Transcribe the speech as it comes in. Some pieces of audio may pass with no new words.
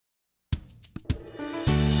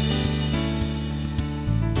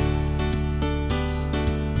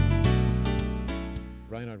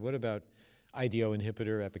Reinhard, what about IDO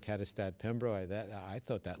inhibitor, epacadostat, pembro? I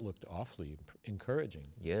thought that looked awfully encouraging.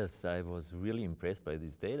 Yes, I was really impressed by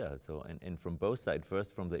this data. So, and from both sides,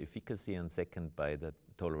 first from the efficacy and second by the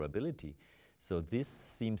tolerability. So this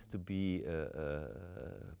seems to be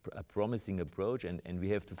a promising approach, and we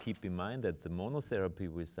have to keep in mind that the monotherapy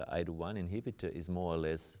with the IDO1 inhibitor is more or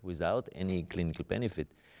less without any clinical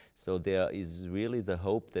benefit. So there is really the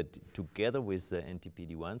hope that together with the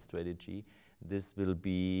anti-PD-1 strategy, this will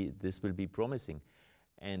be promising.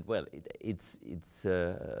 And well,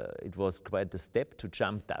 it was quite a step to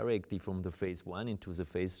jump directly from the phase 1 into the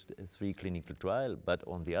phase 3 clinical trial. But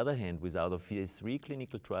on the other hand, without a phase 3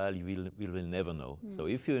 clinical trial, we will never know. So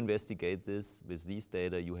if you investigate this with these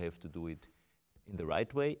data, you have to do it in the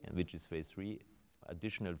right way, and which is phase 3.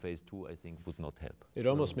 Additional phase 2, I think, would not help. It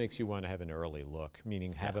almost makes you want to have an early look,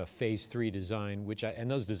 meaning have a phase 3 design, and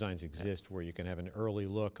those designs exist where you can have an early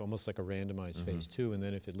look, almost like a randomized phase 2, and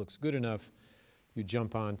then if it looks good enough, you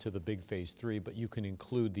jump on to the big phase 3, but you can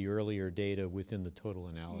include the earlier data within the total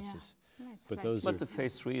analysis. Yeah. But the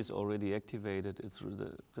phase 3 is already activated. It's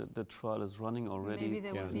the trial is running already. Maybe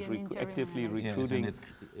there will be an interim actively analysis. recruiting. Yes,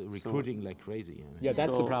 and it's recruiting like crazy. Yeah,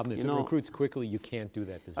 that's the problem. If it recruits quickly, you can't do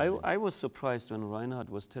that design. I was surprised when Reinhard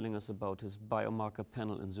was telling us about his biomarker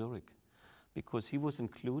panel in Zurich, because he was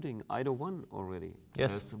including IDO1 already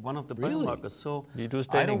as one of the biomarkers. So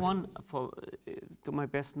IDO1, to my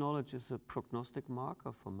best knowledge, is a prognostic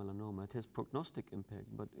marker for melanoma. It has prognostic impact,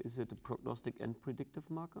 but is it a prognostic and predictive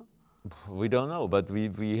marker? We don't know, but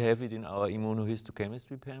we have it in our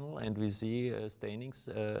immunohistochemistry panel, and we see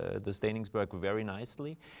the stainings work very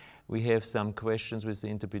nicely. We have some questions with the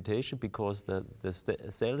interpretation because the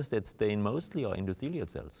cells that stain mostly are endothelial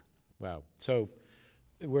cells. Wow. So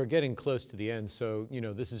we're getting close to the end, so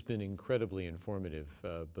this has been incredibly informative.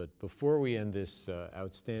 But before we end this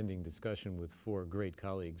outstanding discussion with 4 great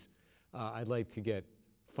colleagues, I'd like to get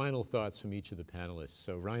final thoughts from each of the panelists.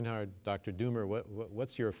 So Reinhard, Dr. Dummer,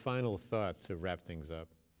 what's your final thought to wrap things up?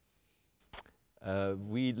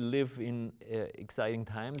 We live in exciting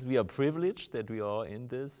times. We are privileged that we are in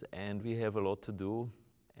this, and we have a lot to do.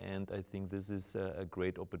 And I think this is a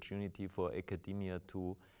great opportunity for academia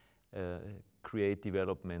to create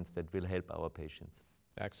developments that will help our patients.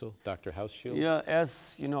 Axel, Dr. Hauschild? Yeah,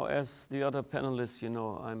 as the other panelists,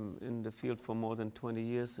 I'm in the field for more than 20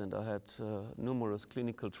 years, and I had numerous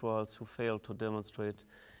clinical trials who failed to demonstrate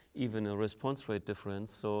even a response rate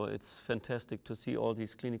difference. So it's fantastic to see all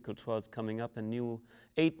these clinical trials coming up, and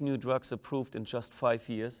 8 new drugs approved in just 5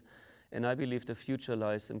 years. And I believe the future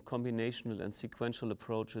lies in combinational and sequential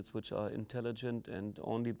approaches, which are intelligent, and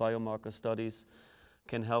only biomarker studies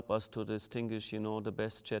can help us to distinguish, the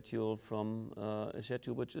best schedule from a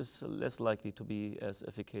schedule which is less likely to be as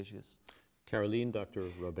efficacious. Caroline, Dr.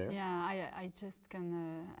 Robert? Yeah,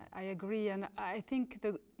 I agree, and I think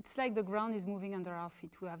it's like the ground is moving under our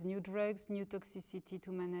feet. We have new drugs, new toxicity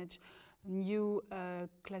to manage, new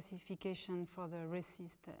classification for the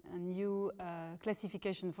RECIST, a new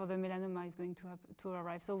classification for the melanoma is going to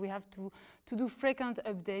arrive. So we have to do frequent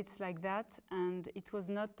updates like that, and it was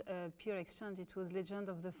not a pure exchange, it was Legend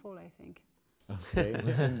of the Fall, I think. Okay,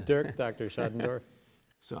 and Dirk, Dr. Schadendorf?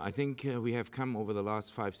 So I think we have come over the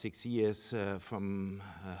last 5-6 years from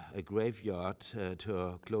a graveyard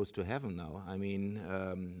to close to heaven now. I mean,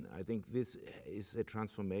 I think this is a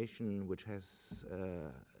transformation which is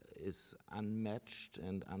unmatched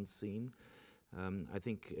and unseen. I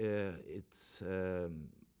think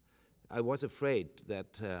I was afraid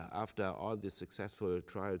that after all the successful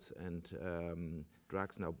trials and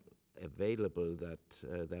drugs now available, that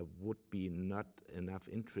there would be not enough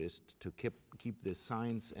interest to keep the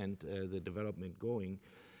science and the development going.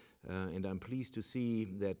 And I'm pleased to see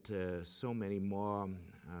that so many more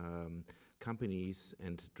companies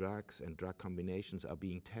and drugs and drug combinations are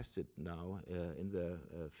being tested now in the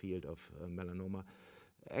field of melanoma,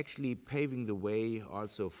 actually paving the way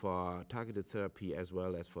also for targeted therapy as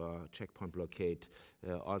well as for checkpoint blockade,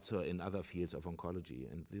 also in other fields of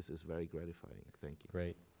oncology. And this is very gratifying. Thank you.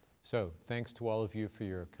 Great. So thanks to all of you for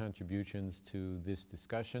your contributions to this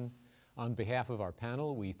discussion. On behalf of our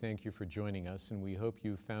panel, we thank you for joining us, and we hope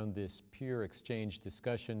you found this peer exchange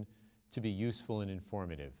discussion to be useful and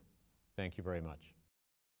informative. Thank you very much.